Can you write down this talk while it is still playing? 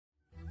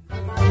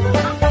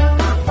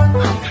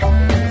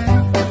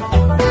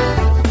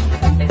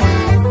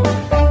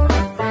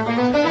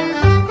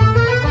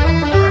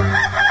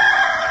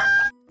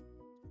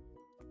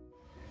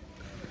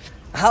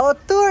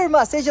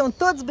Olá, sejam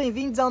todos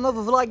bem-vindos ao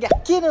novo vlog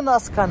aqui no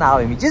nosso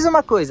canal. E me diz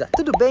uma coisa,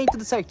 tudo bem,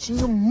 tudo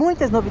certinho?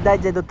 Muitas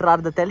novidades aí do outro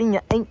lado da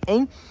telinha,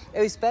 hein?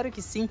 Eu espero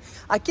que sim.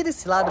 Aqui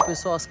desse lado,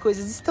 pessoal, as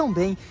coisas estão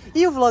bem.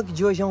 E o vlog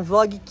de hoje é um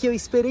vlog que eu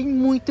esperei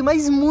muito,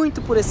 mas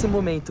muito por esse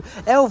momento.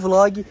 É o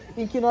vlog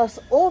em que nós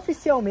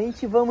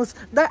oficialmente vamos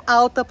dar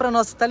alta para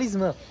nossa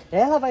Talismã.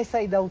 Ela vai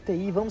sair da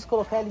UTI, vamos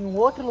colocar ela em um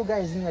outro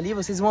lugarzinho ali,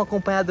 vocês vão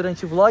acompanhar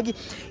durante o vlog.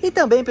 E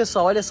também,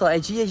 pessoal, olha só, é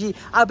dia de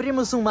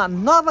abrirmos uma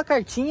nova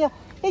cartinha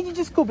e de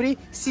descobrir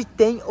se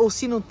tem ou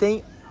se não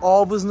tem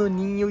ovos no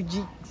ninho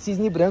de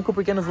cisne branco,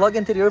 porque no vlog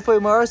anterior foi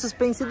o maior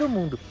suspense do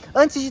mundo.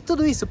 Antes de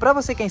tudo isso, para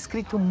você que é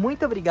inscrito,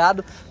 muito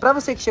obrigado. Para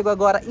você que chegou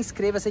agora,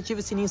 inscreva-se,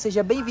 ative o sininho,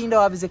 seja bem-vindo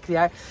ao Aves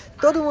Recriar.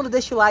 Todo mundo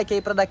deixa o like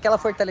aí para dar aquela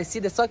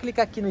fortalecida, é só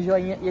clicar aqui no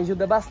joinha e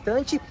ajuda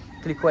bastante.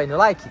 Clicou aí no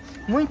like?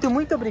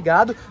 Muito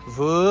obrigado.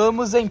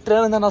 Vamos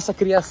entrando na nossa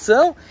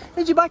criação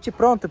e de bate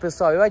pronto,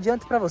 pessoal, eu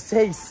adianto para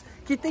vocês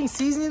que tem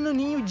cisne no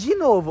ninho de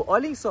novo.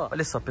 Olhem só.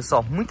 Olha só,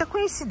 pessoal, muita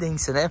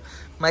coincidência, né?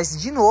 Mas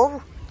de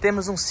novo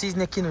temos um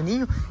cisne aqui no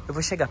ninho. Eu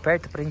vou chegar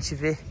perto pra gente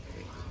ver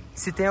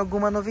se tem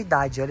alguma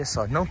novidade. Olha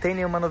só, não tem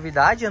nenhuma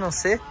novidade, a não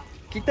ser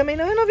que também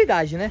não é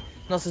novidade, né?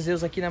 Nossos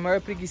Deus aqui na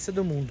maior preguiça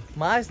do mundo.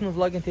 Mas no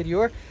vlog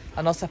anterior,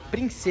 a nossa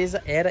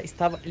princesa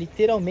estava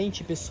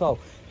literalmente, pessoal,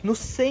 no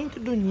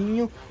centro do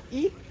ninho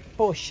e,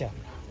 poxa,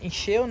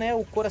 encheu, né,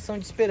 o coração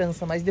de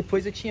esperança, mas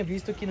depois eu tinha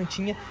visto que não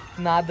tinha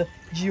nada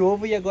de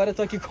ovo e agora eu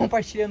tô aqui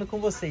compartilhando com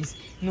vocês.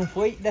 Não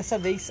foi dessa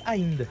vez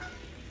ainda.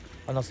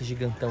 Olha o nosso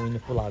gigantão indo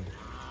pro lado.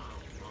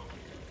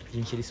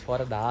 Gente, eles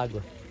fora da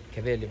água.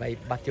 Quer ver? Ele vai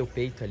bater o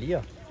peito ali,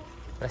 ó,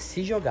 pra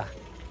se jogar.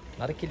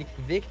 Na hora que ele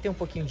vê que tem um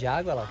pouquinho de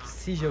água, lá,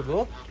 se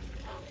jogou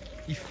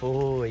e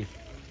foi.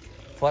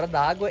 Fora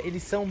da água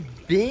eles são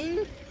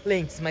bem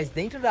lentos, mas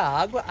dentro da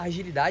água a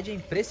agilidade é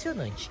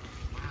impressionante.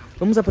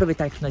 Vamos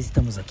aproveitar que nós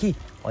estamos aqui.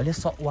 Olha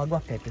só o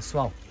aguapé,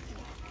 pessoal.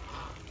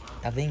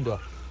 Tá vendo, ó?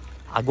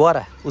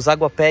 Agora, os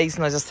aguapés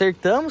nós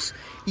acertamos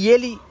e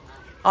ele,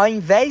 ao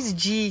invés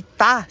de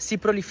se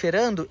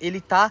proliferando,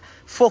 ele tá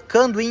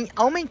focando em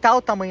aumentar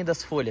o tamanho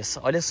das folhas.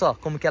 Olha só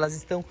como que elas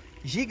estão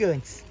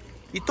gigantes.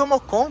 E tomou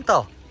conta,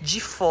 ó, de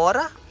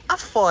fora a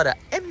fora.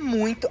 É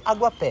muito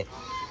aguapé.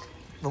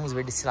 Vamos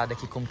ver desse lado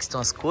aqui como que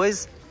estão as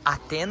coisas. A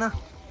Atena,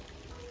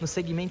 no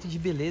segmento de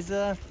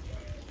beleza,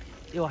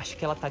 eu acho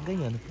que ela tá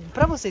ganhando.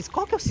 Pra vocês,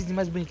 qual que é o cisne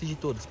mais bonito de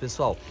todos,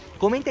 pessoal?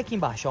 Comentem aqui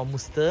embaixo, ó.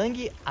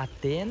 Mustang,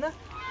 Atena,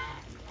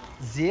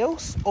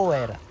 Zeus ou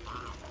Hera?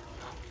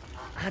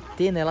 A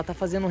Atena, ela tá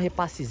fazendo um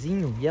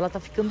repassezinho e ela tá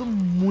ficando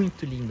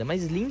muito linda,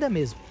 mas linda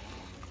mesmo.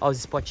 Ó, os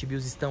spot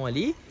bills estão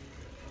ali.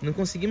 Não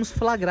conseguimos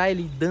flagrar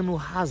ele dando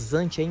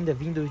rasante ainda,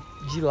 vindo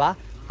de lá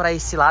pra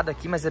esse lado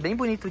aqui, mas é bem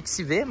bonito de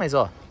se ver, mas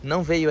ó,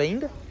 não veio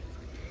ainda.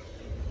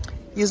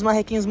 E os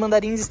marrequinhos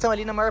mandarins estão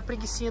ali na maior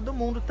preguicinha do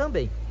mundo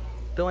também.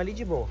 Estão ali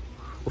de boa.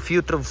 O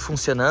filtro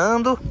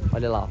funcionando,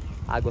 olha lá, ó,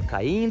 água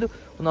caindo.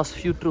 O nosso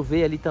filtro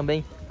V ali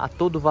também a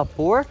todo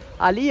vapor.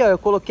 Ali, ó, eu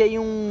coloquei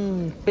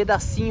um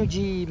pedacinho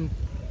de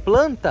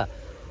planta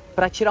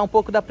para tirar um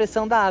pouco da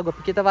pressão da água,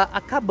 porque tava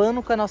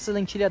acabando com a nossa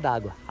lentilha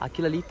d'água.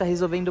 Aquilo ali tá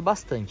resolvendo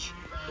bastante.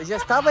 Eu já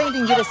estava indo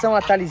em direção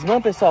à Talismã,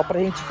 pessoal, pra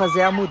gente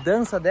fazer a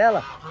mudança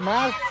dela,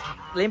 mas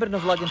lembra no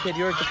vlog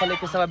anterior que eu falei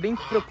que eu estava bem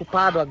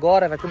preocupado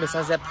agora, vai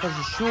começar as épocas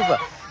de chuva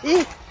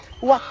e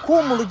o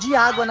acúmulo de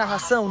água na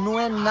ração não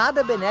é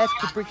nada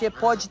benéfico, porque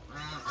pode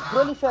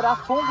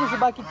proliferar fungos e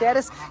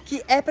bactérias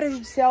que é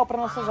prejudicial para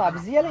nossas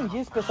aves. E além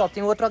disso, pessoal,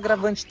 tem outro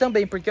agravante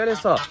também, porque olha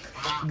só,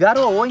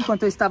 garoou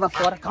enquanto eu estava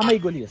fora. Calma aí,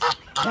 Golias.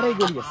 Pera aí,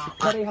 Golias.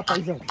 Pera aí,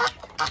 rapazão.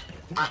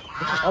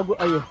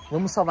 Aí,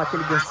 vamos salvar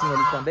aquele gancinho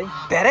ali também.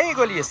 Pera aí,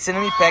 Golias, você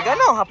não me pega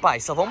não,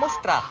 rapaz. Só vou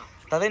mostrar.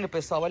 Tá vendo,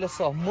 pessoal? Olha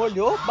só,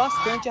 molhou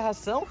bastante a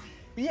ração.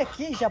 E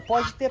aqui já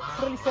pode ter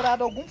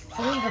proliferado algum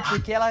fungo,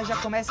 porque ela já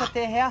começa a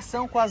ter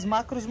reação com as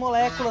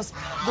macromoléculas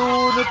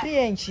do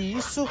nutriente. E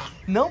isso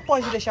não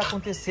pode deixar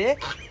acontecer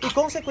e,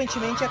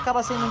 consequentemente,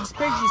 acaba sendo um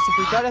desperdício,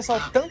 porque olha só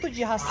o tanto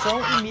de ração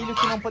e milho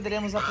que não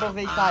poderemos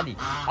aproveitar ali.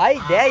 A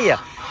ideia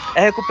é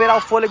recuperar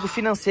o fôlego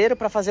financeiro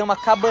para fazer uma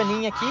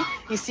cabaninha aqui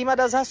em cima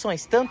das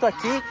rações, tanto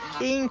aqui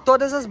e em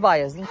todas as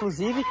baias,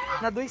 inclusive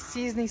na dos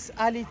cisnes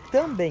ali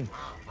também.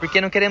 Porque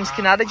não queremos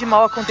que nada de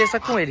mal aconteça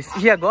com eles.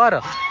 E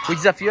agora, ó, o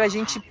desafio é a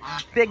gente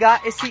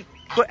pegar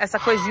essa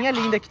coisinha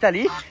linda que tá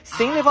ali,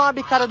 sem levar uma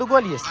bicada do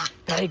Golias.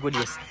 Pera aí,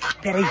 Golias.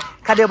 Pera aí.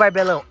 Cadê o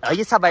barbelão?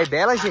 Olha essa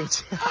barbela,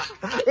 gente.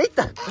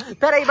 Eita.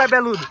 Pera aí,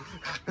 barbeludo.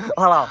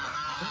 Olha lá, ó.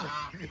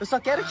 Eu só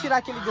quero tirar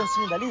aquele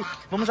gancinho dali.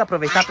 Vamos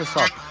aproveitar,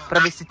 pessoal, pra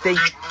ver se tem.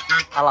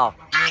 Olha lá, ó.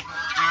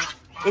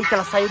 Eita,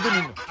 ela saiu do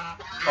ninho.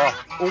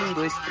 Ó, 1,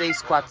 2,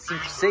 3, 4,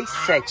 5, 6,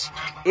 7.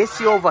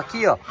 Esse ovo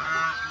aqui, ó,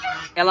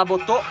 ela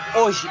botou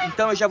hoje,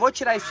 então eu já vou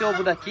tirar esse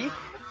ovo daqui,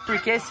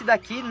 porque esse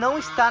daqui não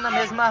está na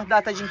mesma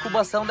data de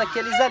incubação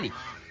daqueles ali.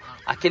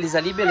 Aqueles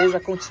ali, beleza,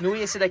 continua.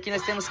 E esse daqui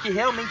nós temos que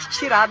realmente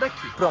tirar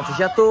daqui. Pronto,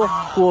 já tô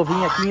com o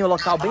ovinho aqui em um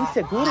local bem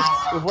seguro.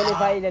 Eu vou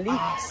levar ele ali.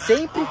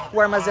 Sempre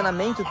o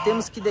armazenamento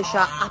temos que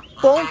deixar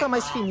a ponta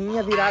mais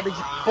fininha, virada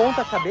de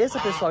ponta cabeça,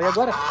 pessoal. E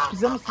agora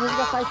precisamos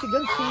resgatar esse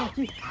gancinho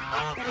aqui.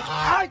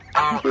 Ai,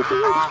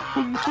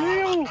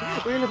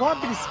 ele vai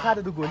abrir a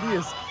escada do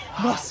Golias.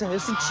 Nossa, eu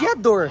senti a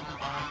dor.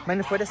 Mas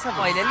não foi dessa vez.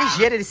 Ó, ele é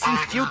ligeiro, ele se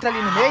infiltra ali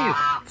no meio,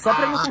 só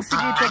pra eu não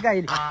conseguir pegar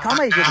ele.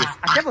 Calma aí, Golias.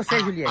 Até você,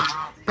 Juliette.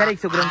 Pera aí,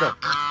 seu grandão.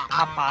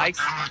 Rapaz,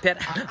 pera.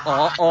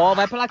 Ó,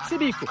 vai pra lá com esse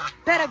bico.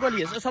 Pera,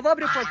 Golias, eu só vou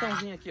abrir o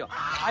portãozinho aqui, ó.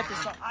 Ai,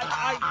 pessoal,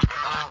 ai.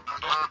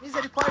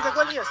 Misericórdia,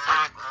 Golias.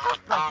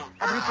 Pronto,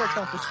 abri o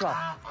portão, pessoal.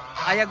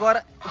 Aí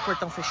agora o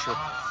portão fechou.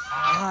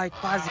 Ai,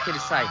 quase que ele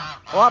sai.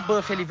 Ó a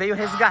Buff, ele veio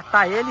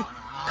resgatar ele.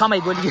 Calma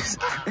aí, Golias.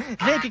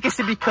 Vem aqui com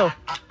esse bicão.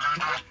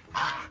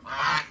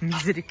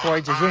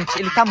 Misericórdia, gente,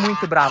 ele tá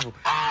muito bravo.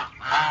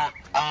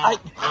 Ai,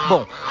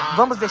 bom,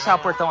 vamos deixar o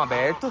portão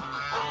aberto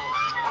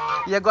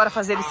e agora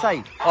fazer ele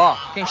sair. Ó,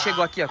 quem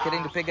chegou aqui, ó,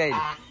 querendo pegar ele.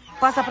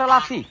 Passa pra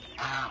lá, fi.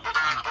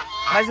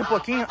 Mais um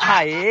pouquinho.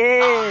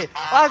 Aê!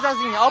 Ó as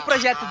asinhas, ó o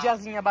projeto de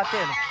asinha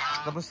batendo.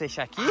 Vamos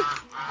fechar aqui.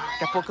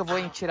 Daqui a pouco eu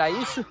vou tirar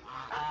isso.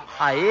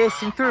 Aê,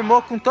 se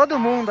enturmou com todo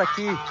mundo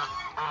aqui.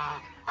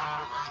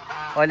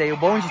 Olha aí o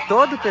bonde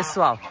todo,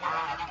 pessoal.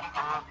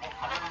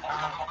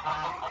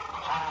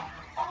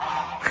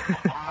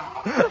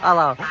 Olha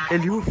lá, ó.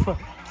 Ele ufa,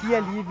 que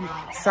alívio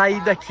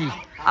sair daqui.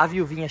 A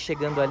viuvinha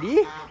chegando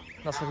ali,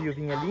 nossa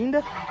viuvinha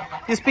linda.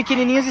 E os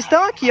pequenininhos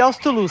estão aqui, ó, os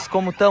tulus,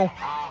 como estão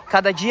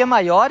cada dia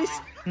maiores.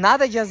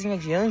 Nada de asinha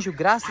de anjo,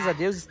 graças a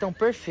Deus, estão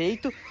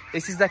perfeitos.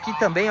 Esses daqui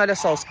também, olha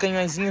só, os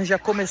canhõezinhos já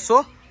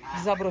começou a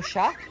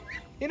desabrochar.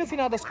 E no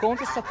final das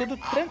contas tá tudo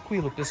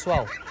tranquilo,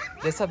 pessoal.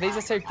 Dessa vez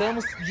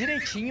acertamos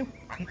direitinho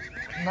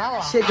na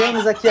lá.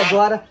 Chegamos aqui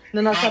agora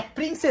na nossa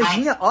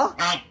princesinha, ó.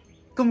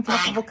 Como que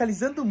ela tá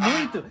vocalizando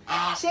muito.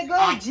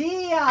 Chegou o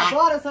dia,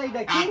 bora sair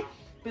daqui.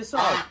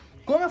 Pessoal,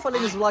 como eu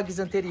falei nos vlogs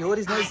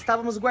anteriores, nós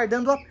estávamos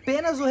guardando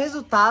apenas o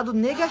resultado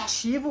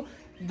negativo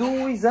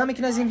do exame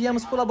que nós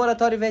enviamos para o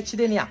laboratório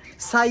VetDNA.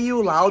 Saiu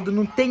o laudo,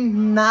 não tem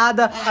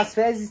nada, as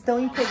fezes estão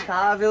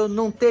impecáveis,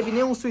 não teve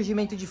nenhum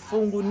surgimento de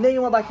fungo,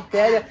 nenhuma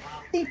bactéria.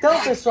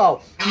 Então,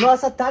 pessoal,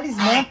 nossa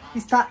Talismã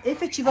está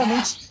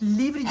efetivamente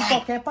livre de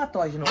qualquer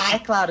patógeno. É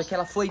claro que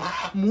ela foi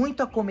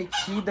muito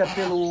acometida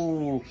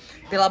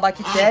pela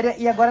bactéria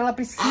e agora ela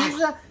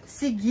precisa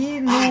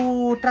seguir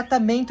no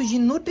tratamento de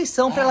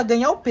nutrição para ela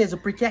ganhar o peso,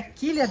 porque a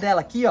quilha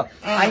dela aqui, ó,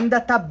 ainda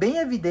tá bem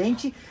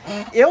evidente.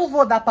 Eu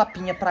vou dar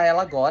papinha para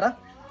ela agora.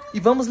 E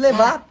vamos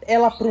levar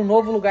ela para um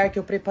novo lugar que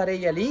eu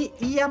preparei ali.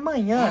 E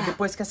amanhã,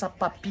 depois que essa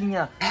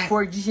papinha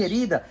for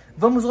digerida,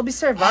 vamos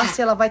observar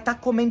se ela vai estar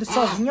comendo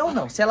sozinha ou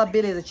não. Se ela,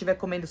 beleza, estiver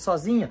comendo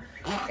sozinha,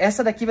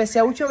 essa daqui vai ser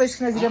a última vez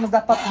que nós iremos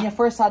dar papinha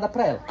forçada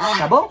para ela.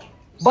 Tá bom?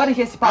 Bora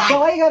encher esse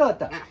papão aí,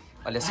 garota?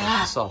 Olha só,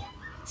 pessoal.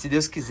 Se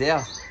Deus quiser,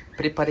 ó,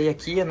 preparei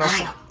aqui a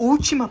nossa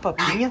última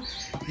papinha.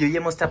 E eu ia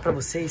mostrar para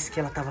vocês que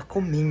ela tava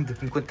comendo.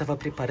 Enquanto tava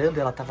preparando,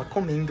 ela tava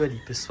comendo ali,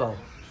 pessoal.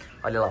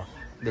 Olha lá,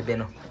 ó.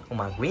 Bebendo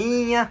uma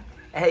aguinha.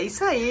 É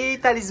isso aí,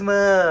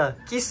 Talismã.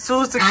 Que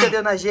susto que você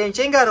deu na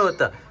gente, hein,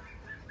 garota?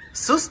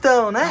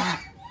 Sustão, né?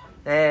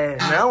 É,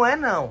 não é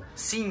não.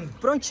 Sim.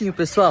 Prontinho,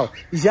 pessoal.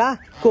 Já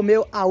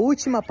comeu a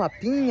última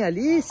papinha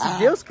ali. Se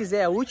Deus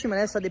quiser a última,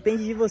 né? Só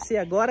depende de você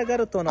agora,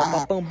 garotona. O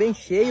papão bem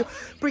cheio.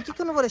 Por que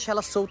que eu não vou deixar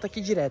ela solta aqui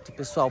direto,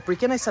 pessoal?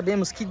 Porque nós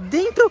sabemos que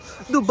dentro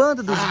do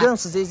bando dos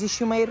gansos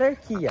existe uma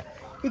hierarquia.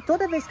 E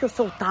toda vez que eu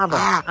soltava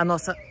a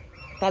nossa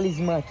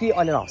Talismã aqui,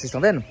 olha lá, vocês estão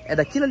vendo? É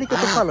daquilo ali que eu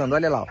tô falando,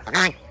 olha lá, ó.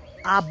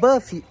 A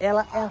Buff,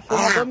 ela é a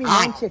fêmea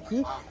dominante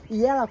aqui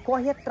e ela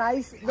corre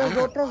atrás das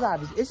outras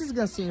aves. Esses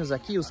gancinhos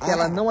aqui, os que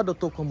ela não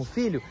adotou como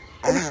filho,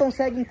 eles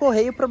conseguem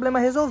correr e o problema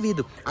é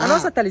resolvido. A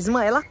nossa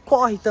Talismã, ela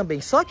corre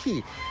também, só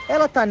que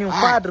ela tá em um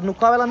quadro no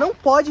qual ela não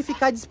pode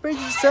ficar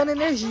desperdiçando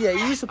energia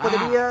e isso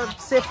poderia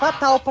ser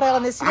fatal para ela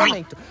nesse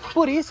momento.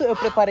 Por isso eu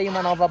preparei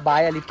uma nova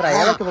baia ali para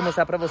ela, que eu vou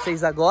mostrar para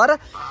vocês agora.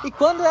 E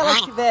quando ela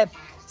estiver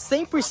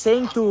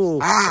 100%,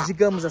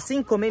 digamos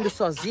assim, comendo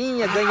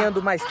sozinha,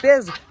 ganhando mais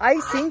peso,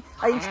 aí sim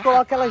a gente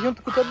coloca ela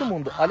junto com todo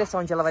mundo. Olha só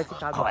onde ela vai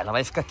ficar agora. Ó, ela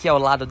vai ficar aqui ao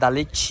lado da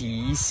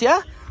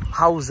Letícia,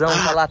 Raulzão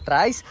tá lá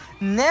atrás,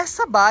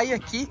 nessa baia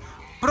aqui,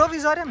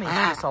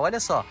 provisoriamente, pessoal, olha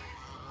só.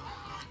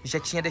 Já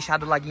tinha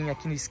deixado o laguinho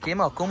aqui no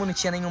esquema, ó, como não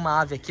tinha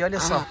nenhuma ave aqui, olha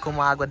só como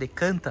a água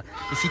decanta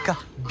e fica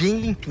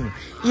bem limpinho.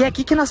 E é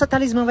aqui que a nossa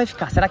Talismã vai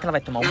ficar. Será que ela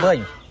vai tomar um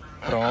banho?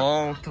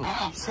 Pronto,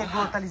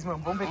 chegou, Talismã.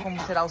 Vamos ver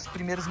como será os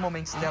primeiros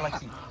momentos dela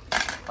aqui.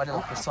 Olha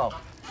lá, pessoal.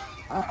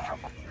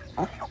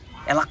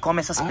 Ela come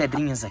essas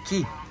pedrinhas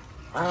aqui.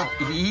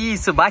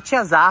 Isso, bate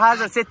as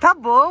asas. Você tá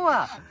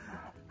boa.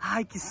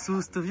 Ai, que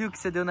susto, viu, que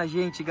você deu na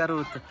gente,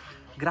 garota.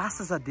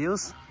 Graças a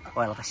Deus.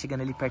 Ó, ela tá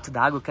chegando ali perto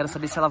da água. Eu quero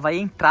saber se ela vai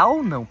entrar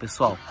ou não,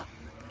 pessoal.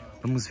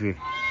 Vamos ver.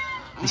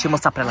 Deixa eu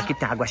mostrar pra ela que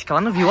tem água. Acho que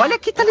ela não viu. Olha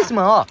aqui,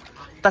 Talismã, ó.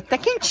 Tá até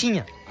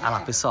quentinha. Olha lá,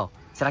 pessoal.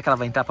 Será que ela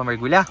vai entrar pra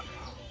mergulhar?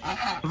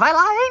 Vai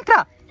lá,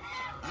 entra!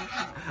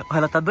 Ó,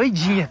 ela tá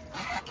doidinha.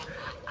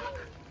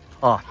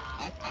 Ó,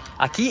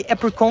 aqui é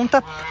por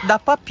conta da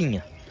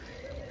papinha.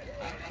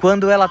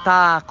 Quando ela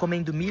tá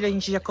comendo milho, a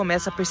gente já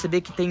começa a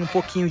perceber que tem um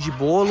pouquinho de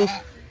bolo.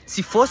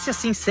 Se fosse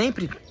assim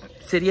sempre,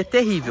 seria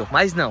terrível,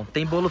 mas não,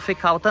 tem bolo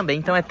fecal também,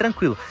 então é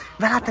tranquilo.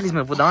 Vai lá,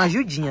 Talismã, eu vou dar uma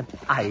ajudinha.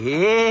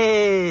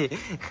 Aê!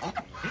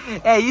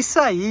 É isso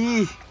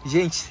aí!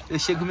 Gente, eu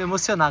chego a me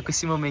emocionar com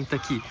esse momento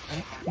aqui.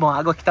 Bom, a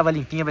água aqui tava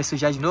limpinha, vai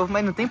sujar de novo,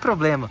 mas não tem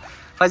problema.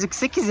 Faz o que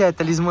você quiser,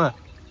 Talismã.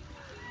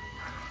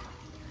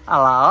 Olha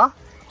lá, ó.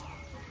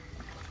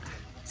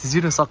 Vocês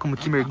viram só como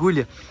que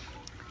mergulha?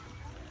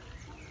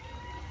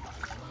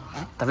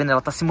 Tá vendo?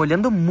 Ela tá se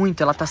molhando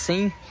muito, ela tá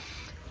sem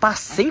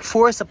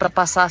força para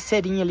passar a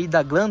cerinha ali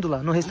da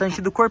glândula no restante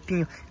do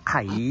corpinho.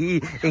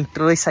 Aí,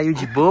 entrou e saiu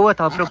de boa,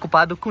 tava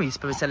preocupado com isso,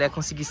 para ver se ela ia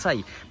conseguir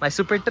sair. Mas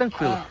super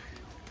tranquilo.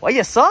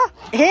 Olha só!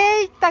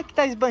 Eita, que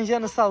tá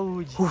esbanjando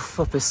saúde!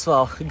 Ufa,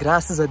 pessoal,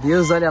 graças a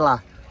Deus, olha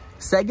lá.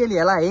 Segue ali,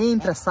 ela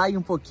entra, sai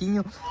um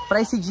pouquinho.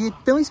 Para esse dia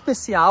tão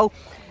especial,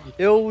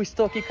 eu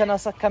estou aqui com a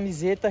nossa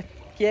camiseta,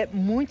 que é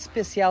muito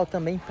especial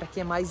também. Para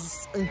quem é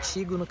mais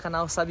antigo no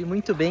canal sabe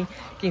muito bem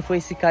quem foi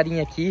esse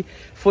carinha aqui.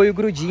 Foi o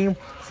Grudinho,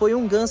 foi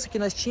um ganso que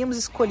nós tínhamos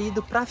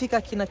escolhido para ficar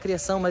aqui na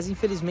criação, mas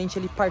infelizmente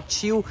ele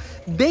partiu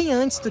bem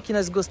antes do que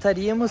nós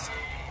gostaríamos.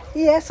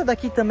 E essa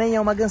daqui também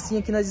é uma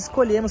gansinha que nós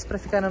escolhemos para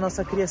ficar na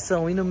nossa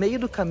criação. E no meio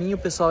do caminho,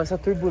 pessoal, essa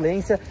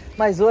turbulência,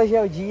 mas hoje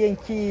é o dia em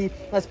que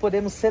nós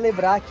podemos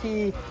celebrar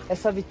que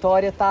essa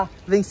vitória tá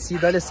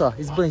vencida. Olha só,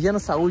 esbanjando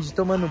saúde,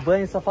 tomando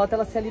banho, só falta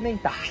ela se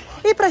alimentar.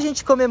 E pra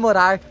gente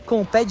comemorar com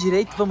o pé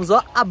direito, vamos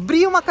ó,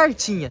 abrir uma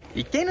cartinha.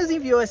 E quem nos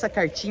enviou essa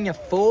cartinha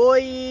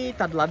foi...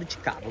 tá do lado de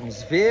cá,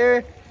 vamos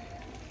ver...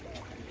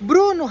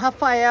 Bruno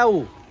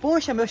Rafael.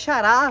 Poxa, meu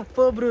xará.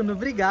 Pô, Bruno,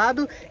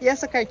 obrigado. E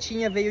essa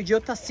cartinha veio de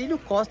Otacílio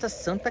Costa,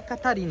 Santa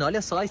Catarina.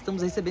 Olha só,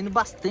 estamos recebendo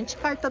bastante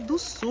carta do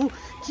Sul.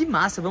 Que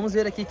massa. Vamos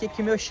ver aqui o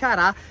que o meu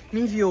xará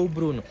me enviou,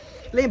 Bruno.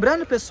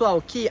 Lembrando,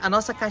 pessoal, que a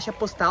nossa caixa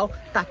postal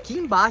tá aqui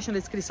embaixo na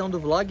descrição do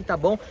vlog, tá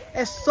bom?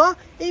 É só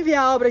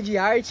enviar a obra de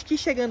arte que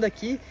chegando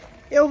aqui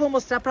eu vou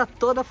mostrar para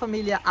toda a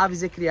família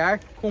Aves Recriar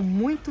com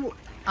muito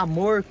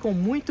amor, com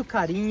muito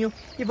carinho,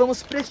 e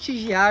vamos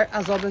prestigiar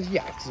as obras de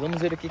arte.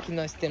 Vamos ver o que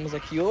nós temos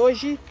aqui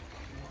hoje.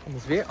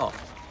 Vamos ver, ó,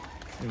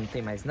 não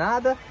tem mais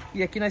nada.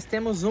 E aqui nós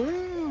temos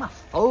uma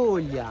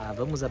folha.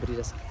 Vamos abrir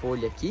essa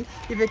folha aqui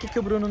e ver o que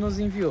o Bruno nos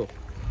enviou.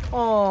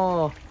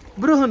 Ó,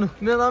 Bruno,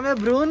 meu nome é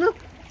Bruno.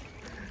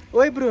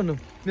 Oi, Bruno,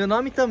 meu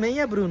nome também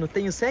é Bruno.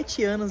 Tenho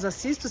 7 anos,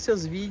 assisto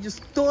seus vídeos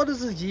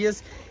todos os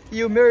dias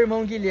e o meu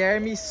irmão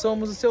Guilherme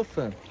somos o seu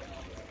fã.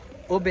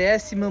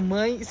 OBS,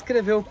 mamãe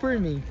escreveu por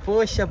mim.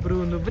 Poxa,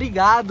 Bruno,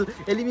 obrigado.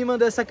 Ele me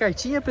mandou essa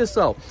cartinha,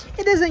 pessoal,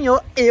 e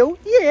desenhou eu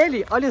e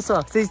ele. Olha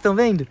só, vocês estão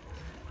vendo?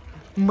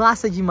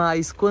 Massa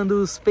demais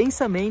quando os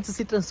pensamentos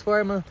se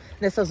transformam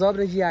nessas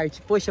obras de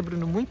arte. Poxa,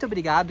 Bruno, muito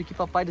obrigado, que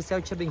papai do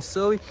céu te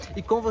abençoe,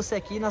 e com você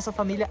aqui nossa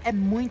família é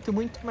muito,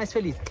 muito mais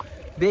feliz.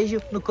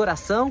 Beijo no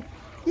coração.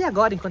 E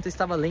agora, enquanto eu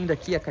estava lendo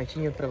aqui a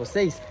cartinha para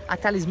vocês, a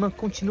Talismã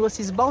continua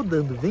se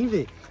esbaldando, vem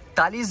ver.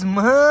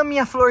 Talismã,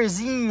 minha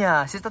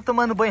florzinha, você está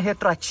tomando banho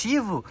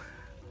retroativo?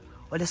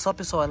 Olha só,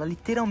 pessoal, ela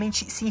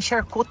literalmente se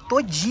encharcou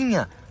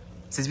todinha.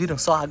 Vocês viram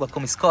só a água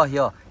como escorre,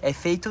 ó? É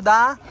feito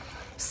da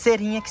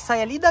cerinha que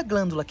sai ali da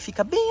glândula, que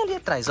fica bem ali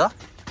atrás, ó.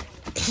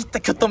 Eita,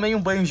 que eu tomei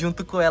um banho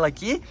junto com ela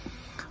aqui.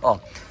 Ó,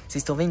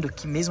 vocês estão vendo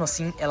que mesmo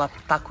assim ela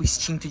tá com o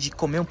instinto de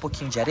comer um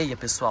pouquinho de areia,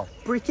 pessoal?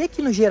 Por que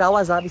que no geral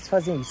as aves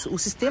fazem isso? O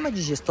sistema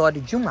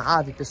digestório de uma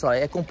ave, pessoal,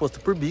 é composto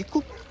por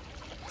bico,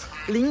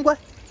 língua,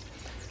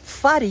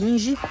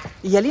 faringe,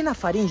 e ali na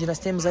faringe nós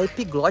temos a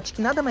epiglote,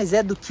 que nada mais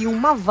é do que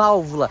uma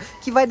válvula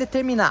que vai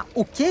determinar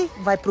o que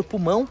vai pro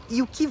pulmão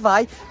e o que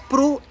vai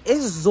pro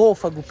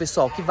esôfago,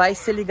 pessoal, que vai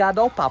ser ligado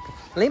ao papo.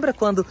 Lembra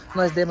quando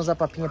nós demos a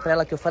papinha para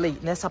ela que eu falei?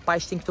 Nessa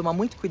parte tem que tomar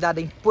muito cuidado,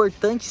 é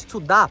importante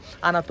estudar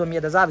a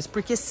anatomia das aves,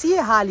 porque se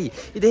errar ali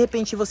e de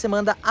repente você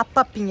manda a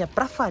papinha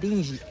pra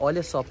faringe,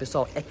 olha só,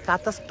 pessoal, é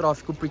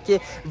catastrófico,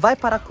 porque vai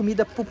parar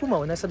comida pro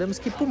pulmão, e nós sabemos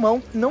que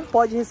pulmão não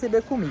pode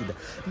receber comida.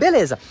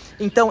 Beleza,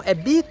 então é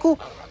bico,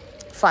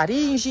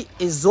 faringe,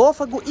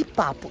 esôfago e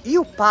papo. E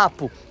o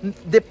papo,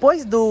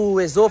 depois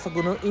do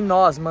esôfago, em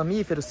nós,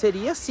 mamíferos,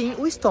 seria sim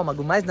o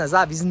estômago, mas nas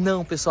aves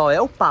não, pessoal,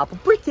 é o papo.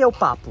 Por que o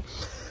papo?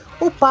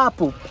 O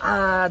papo,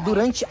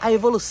 durante a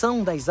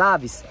evolução das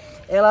aves,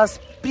 elas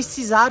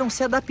precisaram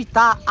se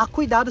adaptar a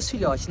cuidar dos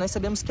filhotes. Nós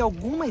sabemos que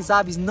algumas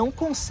aves não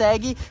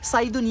conseguem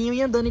sair do ninho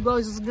e andando igual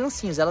os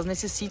gansinhos. Elas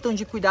necessitam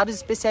de cuidados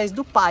especiais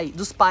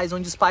dos pais,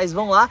 onde os pais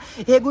vão lá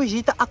e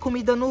regurgitam a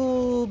comida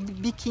no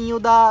biquinho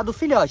do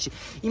filhote.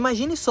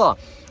 Imagine só,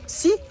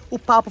 se o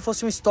papo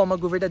fosse um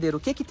estômago verdadeiro, o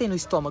que que tem no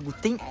estômago?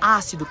 Tem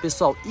ácido,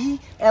 pessoal.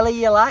 E ela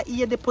ia lá e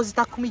ia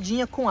depositar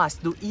comidinha com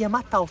ácido, ia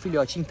matar o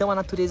filhote. Então a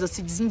natureza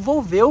se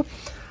desenvolveu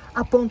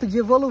a ponto de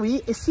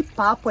evoluir esse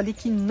papo ali,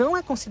 que não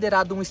é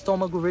considerado um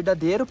estômago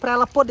verdadeiro, para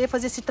ela poder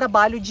fazer esse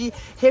trabalho de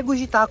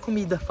regurgitar a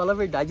comida. Fala a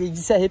verdade, de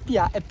se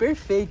arrepiar, é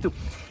perfeito.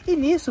 E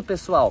nisso,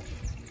 pessoal,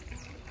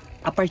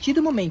 a partir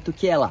do momento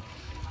que ela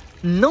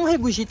não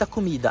regurgita a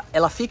comida,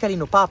 ela fica ali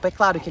no papo, é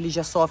claro que ele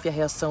já sofre a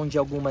reação de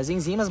algumas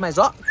enzimas, mas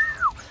ó,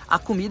 a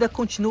comida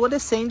continua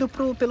descendo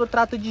pelo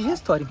trato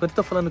digestório. Enquanto eu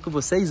tô falando com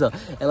vocês, ó,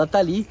 ela tá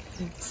ali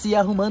se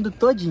arrumando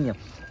todinha.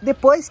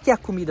 Depois que a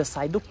comida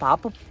sai do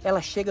papo,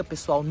 ela chega,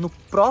 pessoal, no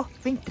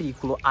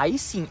pró-ventrículo. Aí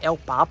sim é o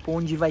papo,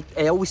 onde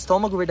é o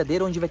estômago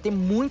verdadeiro, onde vai ter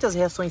muitas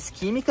reações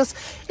químicas.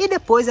 E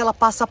depois ela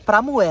passa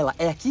pra moela.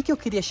 É aqui que eu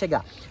queria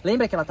chegar.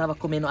 Lembra que ela tava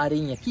comendo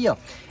areinha aqui, ó?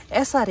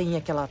 Essa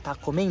areinha que ela tá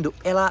comendo,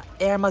 ela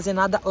é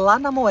armazenada lá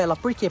na moela.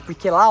 Por quê?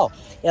 Porque lá, ó,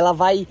 ela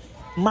vai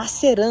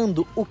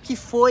macerando o que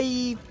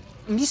foi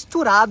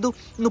misturado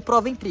no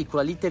pró-ventrículo.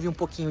 Ali teve um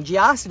pouquinho de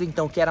ácido,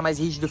 então o que era mais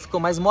rígido ficou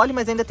mais mole,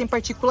 mas ainda tem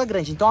partícula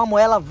grande. Então a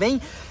moela vem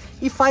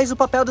e faz o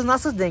papel dos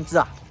nossos dentes,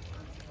 ó.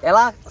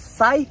 Ela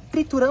sai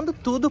triturando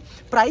tudo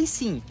para aí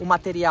sim o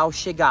material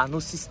chegar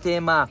no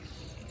sistema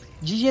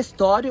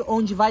digestório,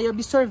 onde vai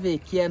absorver,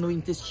 que é no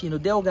intestino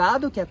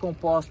delgado, que é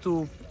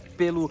composto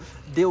pelo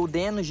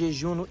duodeno,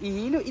 jejuno e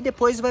ilho, e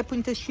depois vai para o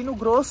intestino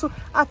grosso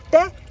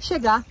até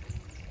chegar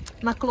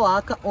na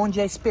cloaca, onde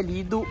é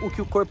expelido o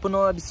que o corpo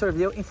não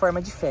absorveu em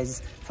forma de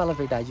fezes. Fala a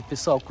verdade,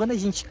 pessoal, quando a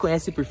gente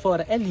conhece por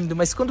fora é lindo,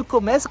 mas quando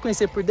começa a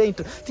conhecer por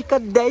dentro, fica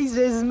 10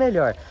 vezes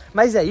melhor.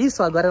 Mas é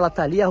isso, agora ela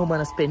tá ali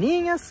arrumando as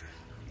peninhas.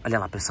 Olha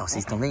lá, pessoal,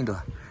 vocês estão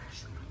vendo?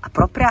 A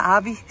própria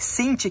ave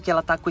sente que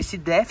ela tá com esse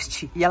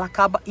déficit e ela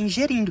acaba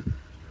ingerindo.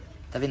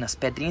 Tá vendo? As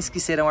pedrinhas que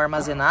serão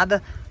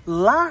armazenadas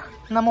lá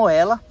na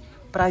moela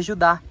para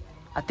ajudar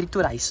a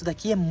triturar. Isso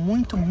daqui é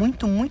muito,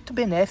 muito, muito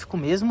benéfico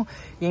mesmo.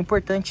 E é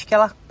importante que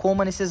ela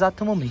coma nesse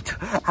exato momento.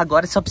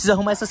 Agora só precisa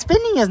arrumar essas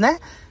peninhas, né?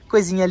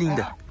 Coisinha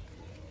linda.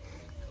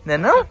 Não é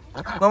não?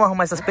 Vamos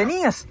arrumar essas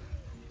peninhas?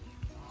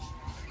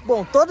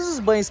 Bom, todos os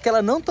banhos que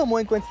ela não tomou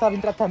enquanto estava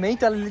em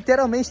tratamento, ela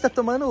literalmente está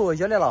tomando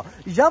hoje. Olha lá, ó.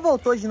 Já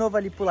voltou de novo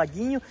ali pro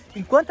laguinho.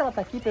 Enquanto ela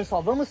tá aqui,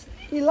 pessoal, vamos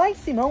ir lá em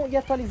cima e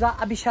atualizar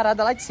a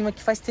bicharada lá de cima,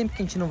 que faz tempo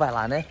que a gente não vai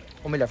lá, né?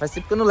 Ou melhor, faz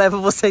tempo que eu não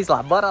levo vocês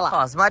lá. Bora lá. Ó,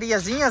 as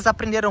Mariazinhas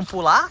aprenderam a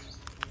pular.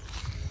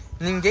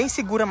 Ninguém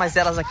segura mais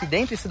elas aqui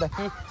dentro. Isso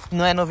daqui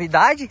não é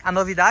novidade. A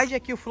novidade é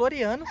que o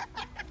Floriano...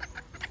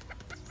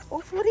 Ô,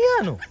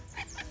 Floriano!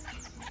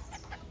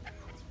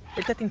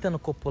 Ele tá tentando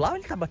copular ou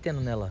ele tá batendo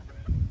nela?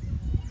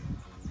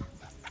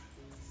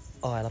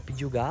 Ó, ela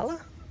pediu gala.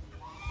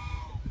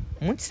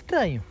 Muito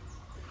estranho.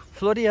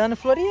 Floriano,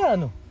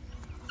 Floriano.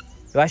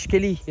 Eu acho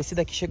que esse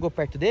daqui chegou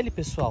perto dele,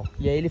 pessoal.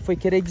 E aí ele foi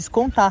querer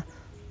descontar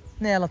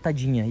nela,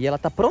 tadinha. E ela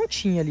tá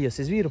prontinha ali, ó,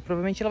 vocês viram?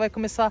 Provavelmente ela vai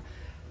começar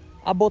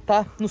a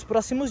botar nos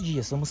próximos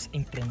dias. Vamos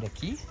entrando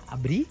aqui,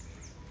 abrir.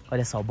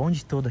 Olha só, o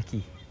bonde todo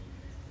aqui.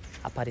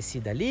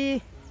 Aparecida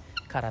ali,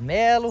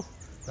 caramelo,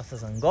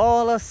 nossas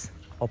angolas.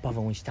 Ó o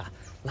pavão onde tá,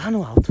 lá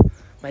no alto.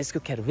 Mas o que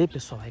eu quero ver,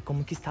 pessoal, é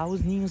como que está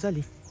os ninhos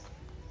ali.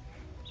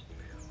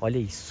 Olha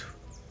isso.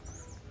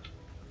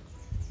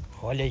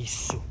 Olha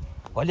isso.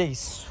 Olha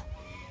isso.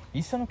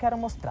 Isso eu não quero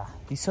mostrar.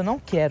 Isso eu não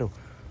quero.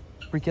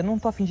 Porque eu não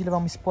tô afim de levar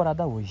uma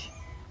esporada hoje.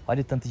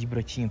 Olha o tanto de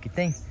brotinho que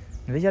tem.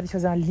 Não vejo a hora de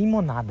fazer uma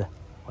limonada.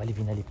 Olha ele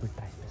vindo ali por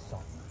trás,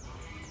 pessoal.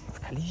 Vai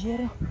ficar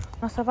ligeira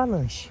nossa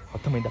avalanche. Olha o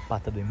tamanho da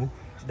pata do emu.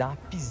 Se dá uma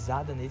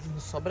pisada nele, não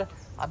sobra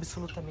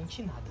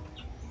absolutamente nada.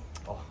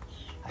 Ó,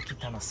 aqui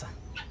tá a nossa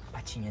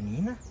patinha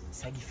Nina.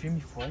 Segue firme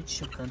e forte,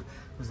 chocando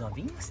os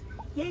ovinhos.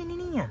 E aí,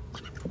 Nininha?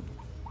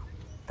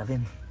 Tá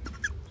vendo?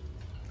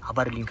 Olha o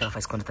barulhinho que ela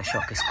faz quando tá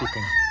choca.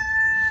 Escutem.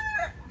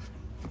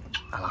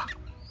 Olha lá.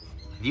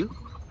 Viu?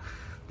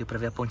 Deu pra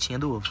ver a pontinha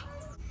do ovo.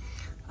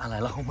 Olha lá,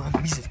 ela arrumando.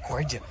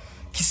 Misericórdia.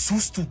 Que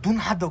susto. Do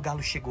nada o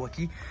galo chegou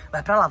aqui.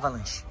 Vai pra lá,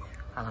 avalanche.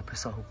 Olha lá,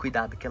 pessoal. O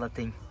cuidado que ela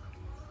tem.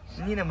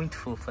 Menina é muito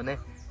fofa, né?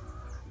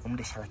 Vamos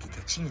deixar ela aqui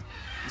quietinha.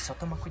 E só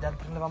tomar cuidado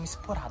pra não levar uma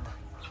esporada.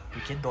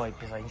 Porque dói,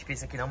 pessoal. A gente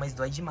pensa que não, mas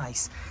dói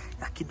demais.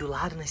 Aqui do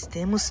lado nós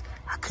temos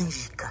a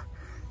canjica.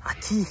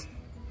 Aqui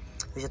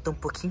eu já tô um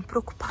pouquinho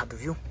preocupado,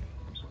 viu?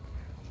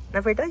 Na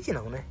verdade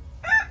não, né?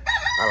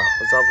 Olha lá,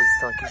 os ovos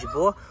estão aqui de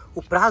boa.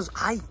 O prazo...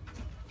 Ai,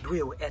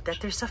 doeu. É até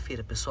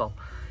terça-feira, pessoal.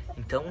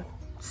 Então,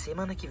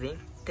 semana que vem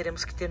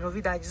teremos que ter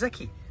novidades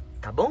aqui.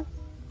 Tá bom?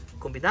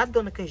 Combinado,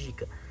 dona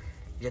Canjica?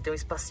 Já tem um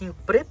espacinho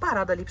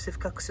preparado ali pra você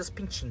ficar com seus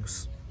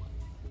pintinhos.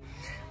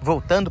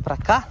 Voltando pra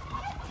cá.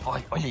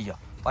 Olha aí, ó.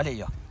 Olha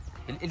aí, ó.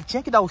 Ele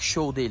tinha que dar o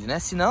show dele, né?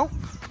 Senão...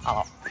 Olha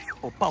lá.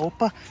 Opa,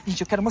 opa.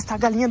 Gente, eu quero mostrar a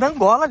galinha da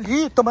Angola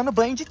ali, tomando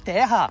banho de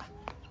terra.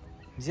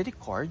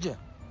 Misericórdia.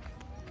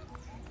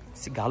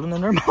 Esse galo não é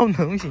normal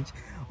não, gente.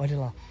 Olha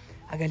lá.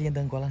 A galinha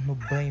da Angola no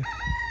banho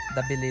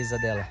da beleza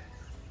dela.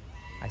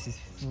 Aí vocês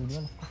viram,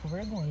 ela ficou com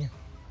vergonha.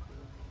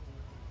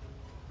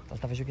 Ela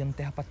tava jogando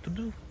terra pra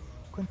tudo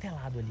quanto é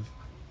lado ali.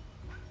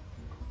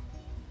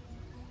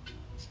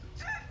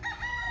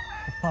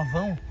 O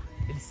pavão,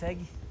 ele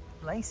segue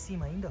lá em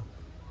cima ainda,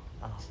 ó.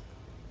 Olha lá.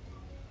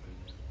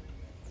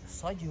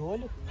 Só de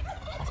olho.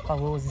 As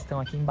pavoas estão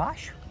aqui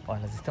embaixo. Ó,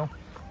 elas estão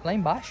lá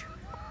embaixo.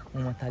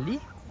 Uma tá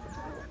ali.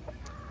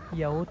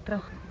 E a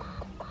outra...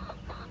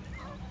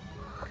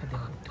 Cadê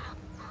a outra?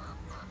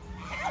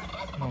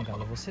 Não,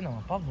 galo, você não,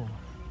 a pavoa.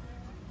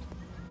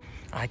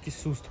 Ai, que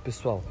susto,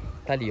 pessoal.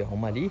 Tá ali, ó.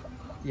 Uma ali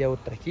e a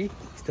outra aqui.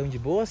 Estão de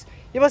boas.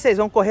 E vocês,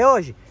 vão correr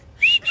hoje?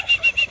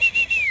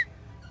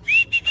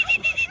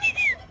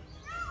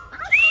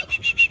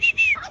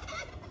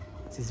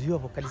 Vocês viram a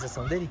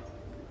vocalização dele?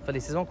 Falei,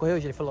 vocês vão correr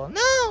hoje? Ele falou,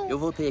 não! Eu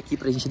voltei aqui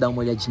pra gente dar uma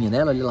olhadinha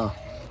nela, olha lá,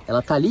 ó.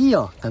 Ela tá ali,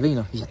 ó, tá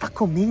vendo? Já tá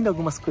comendo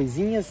algumas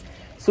coisinhas,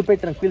 super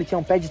tranquilo, tinha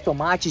um pé de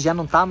tomate, já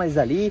não tá mais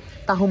ali,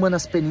 tá arrumando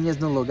as peninhas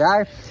no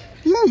lugar.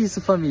 E é isso,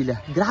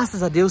 família,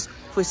 graças a Deus,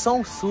 foi só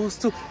um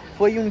susto,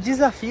 foi um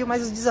desafio,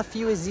 mas os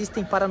desafios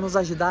existem para nos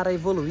ajudar a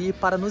evoluir,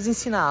 para nos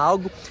ensinar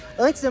algo.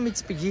 Antes de eu me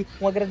despedir,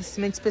 um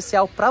agradecimento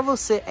especial para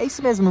você, é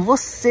isso mesmo,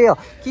 você, ó,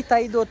 que tá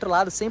aí do outro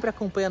lado, sempre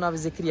acompanha a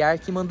Aves Recriar,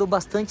 que mandou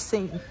bastante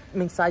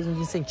mensagem de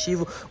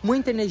incentivo,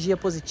 muita energia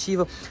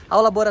positiva,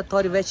 ao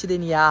Laboratório Vet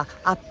DNA,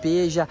 a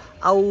Peja,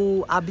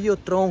 a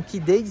Biotron,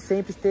 que desde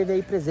sempre esteve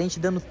aí presente,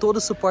 dando todo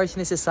o suporte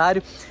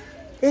necessário.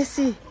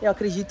 Esse, eu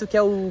acredito que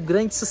é o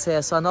grande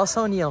sucesso, a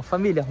nossa união.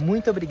 Família,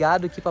 muito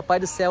obrigado, que Papai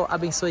do Céu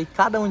abençoe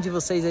cada um de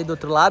vocês aí do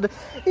outro lado.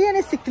 E é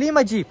nesse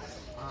clima de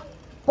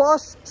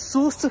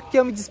pós-susto que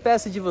eu me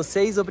despeço de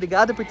vocês.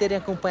 Obrigado por terem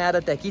acompanhado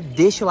até aqui.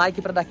 Deixa o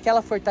like para dar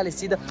aquela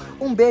fortalecida.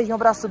 Um beijo, um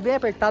abraço bem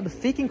apertado.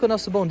 Fiquem com o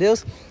nosso bom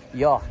Deus.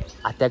 E ó,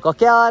 até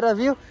qualquer hora,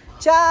 viu?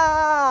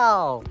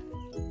 Tchau!